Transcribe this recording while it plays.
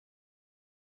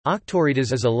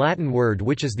Auctoritas is a Latin word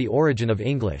which is the origin of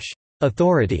English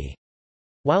authority.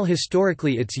 While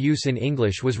historically its use in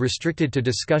English was restricted to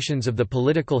discussions of the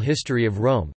political history of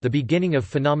Rome, the beginning of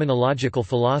phenomenological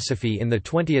philosophy in the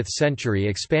 20th century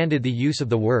expanded the use of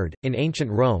the word. In ancient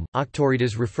Rome,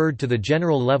 auctoritas referred to the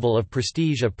general level of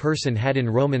prestige a person had in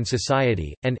Roman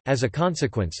society, and, as a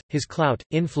consequence, his clout,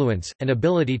 influence, and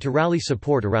ability to rally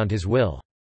support around his will.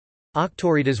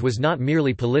 Auctoritas was not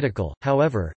merely political,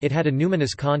 however, it had a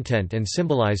numinous content and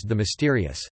symbolized the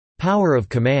mysterious power of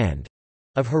command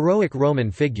of heroic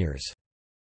Roman figures.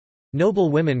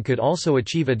 Noble women could also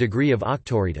achieve a degree of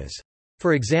auctoritas.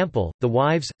 For example, the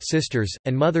wives, sisters,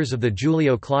 and mothers of the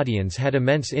Julio-Claudians had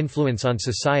immense influence on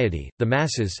society, the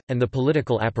masses, and the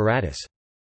political apparatus.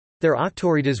 Their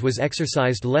auctoritas was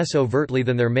exercised less overtly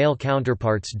than their male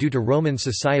counterparts due to Roman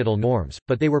societal norms,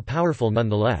 but they were powerful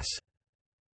nonetheless.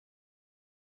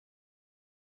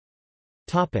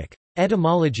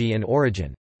 Etymology and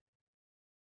origin.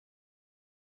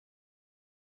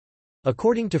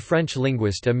 According to French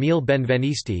linguist Émile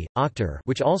Benvenisti, auctor,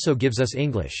 which also gives us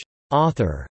English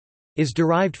author, is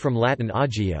derived from Latin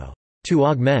agio, to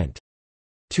augment,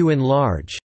 to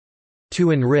enlarge,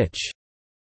 to enrich.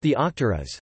 The auctor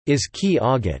is qui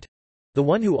augit, the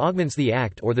one who augments the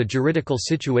act or the juridical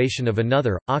situation of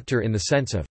another. Auctor in the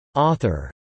sense of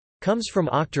author comes from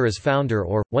auctor as founder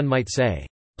or, one might say,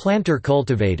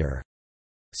 planter-cultivator.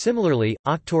 Similarly,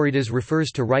 auctoritas refers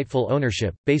to rightful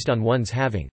ownership, based on one's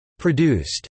having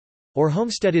produced or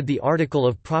homesteaded the article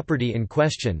of property in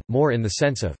question, more in the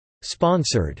sense of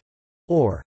sponsored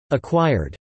or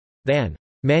acquired than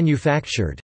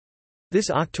manufactured.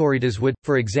 This auctoritas would,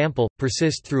 for example,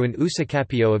 persist through an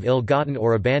usufructio of ill-gotten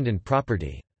or abandoned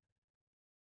property.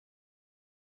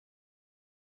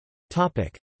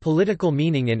 Political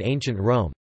meaning in ancient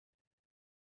Rome.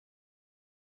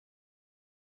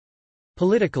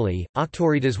 Politically,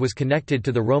 auctoritas was connected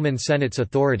to the Roman Senate's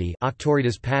authority,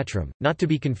 auctoritas patrum, not to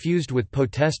be confused with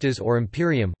potestas or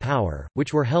imperium, power,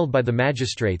 which were held by the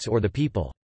magistrates or the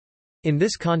people. In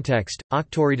this context,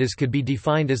 auctoritas could be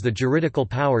defined as the juridical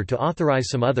power to authorize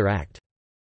some other act.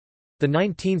 The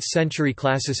 19th-century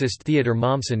classicist Theodor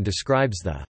Mommsen describes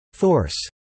the force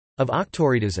of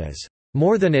auctoritas as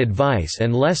more than advice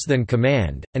and less than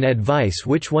command, an advice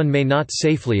which one may not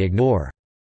safely ignore.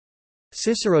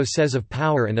 Cicero says of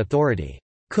power and authority,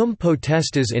 cum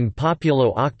potestas in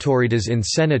populo auctoritas in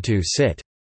senatus sit.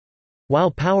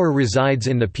 While power resides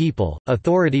in the people,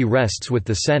 authority rests with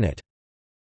the Senate.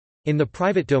 In the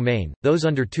private domain, those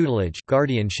under tutelage,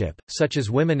 guardianship, such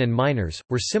as women and minors,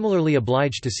 were similarly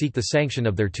obliged to seek the sanction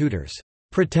of their tutors,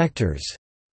 protectors,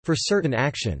 for certain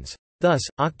actions. Thus,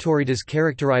 auctoritas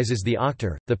characterizes the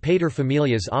auctor, the pater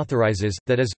familias authorizes,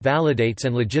 that is, validates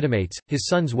and legitimates, his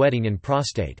son's wedding in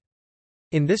prostate.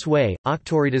 In this way,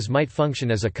 auctoritas might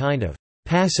function as a kind of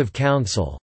passive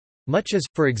counsel, much as,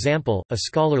 for example, a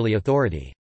scholarly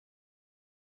authority.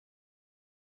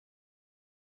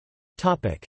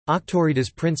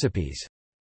 Auctoritas principes.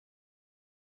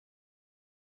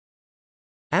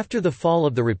 After the fall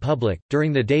of the Republic,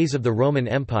 during the days of the Roman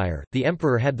Empire, the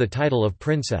emperor had the title of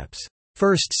princeps,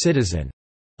 first citizen,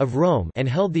 of Rome, and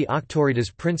held the auctoritas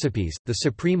principes, the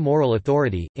supreme moral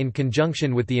authority, in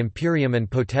conjunction with the imperium and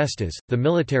potestas, the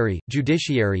military,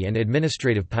 judiciary and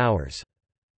administrative powers.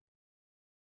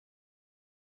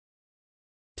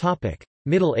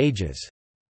 Middle Ages.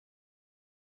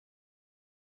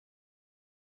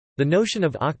 The notion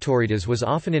of auctoritas was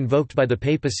often invoked by the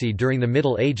papacy during the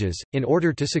Middle Ages, in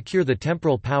order to secure the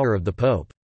temporal power of the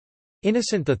pope.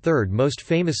 Innocent III most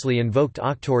famously invoked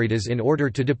auctoritas in order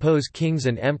to depose kings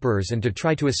and emperors and to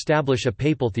try to establish a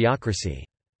papal theocracy.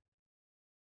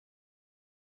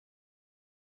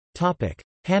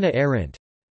 Hannah Arendt.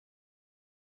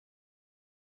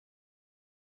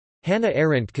 Hannah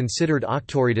Arendt considered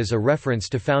auctoritas a reference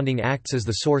to founding acts as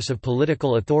the source of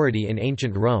political authority in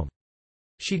ancient Rome.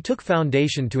 She took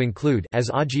foundation to include,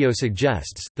 as Agio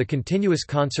suggests, the continuous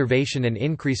conservation and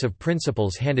increase of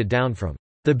principles handed down from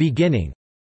the beginning.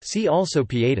 See also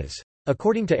Pietas.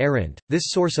 According to Arendt, this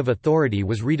source of authority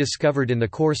was rediscovered in the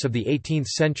course of the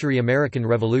 18th-century American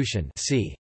Revolution,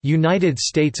 see United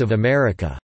States of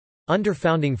America, under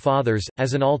Founding Fathers,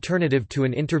 as an alternative to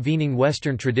an intervening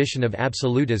Western tradition of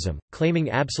absolutism, claiming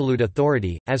absolute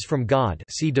authority, as from God,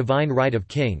 see Divine Right of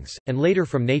Kings, and later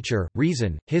from nature,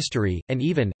 reason, history, and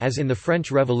even, as in the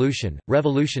French Revolution,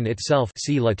 revolution itself,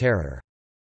 see La Terreur.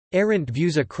 Arendt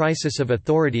views a crisis of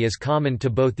authority as common to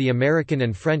both the American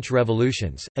and French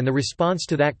revolutions, and the response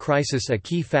to that crisis a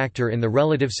key factor in the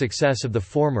relative success of the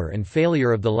former and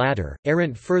failure of the latter.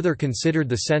 Arendt further considered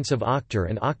the sense of auctor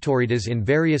and auctoritas in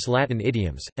various Latin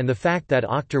idioms, and the fact that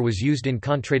auctor was used in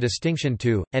contradistinction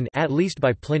to, and at least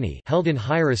by Pliny, held in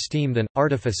higher esteem than,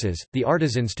 artifices, the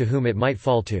artisans to whom it might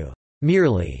fall to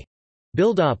merely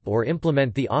build up or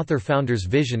implement the author-founder's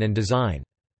vision and design.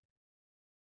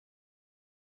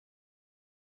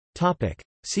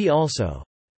 See also: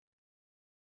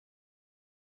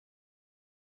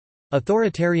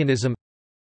 Authoritarianism,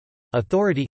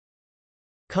 Authority,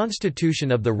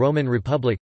 Constitution of the Roman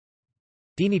Republic,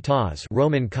 Dignitas,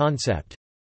 Roman concept,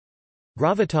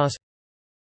 Gravitas,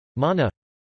 Mana,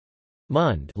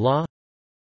 Mund, law,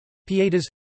 Pietas,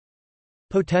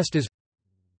 Potestas,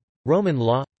 Roman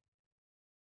law.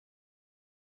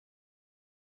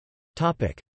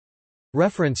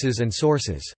 References and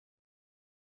sources.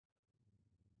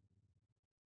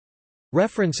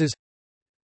 References.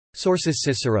 Sources: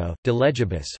 Cicero, De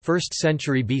Legibus, 1st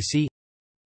century BC.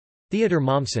 Theodor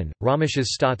Mommsen, Römisches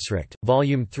Staatsrecht,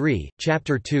 Volume 3,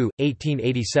 Chapter 2,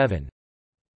 1887.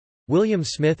 William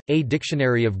Smith, A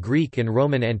Dictionary of Greek and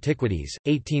Roman Antiquities,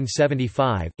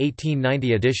 1875,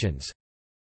 1890 editions.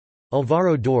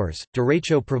 Alvaro Dors,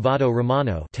 Derecho Privado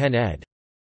Romano, 10 ed.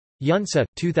 Yunsa,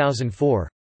 2004.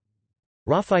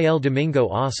 Rafael Domingo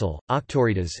Ossel,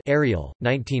 Auctoritas, Ariel,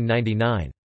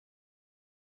 1999.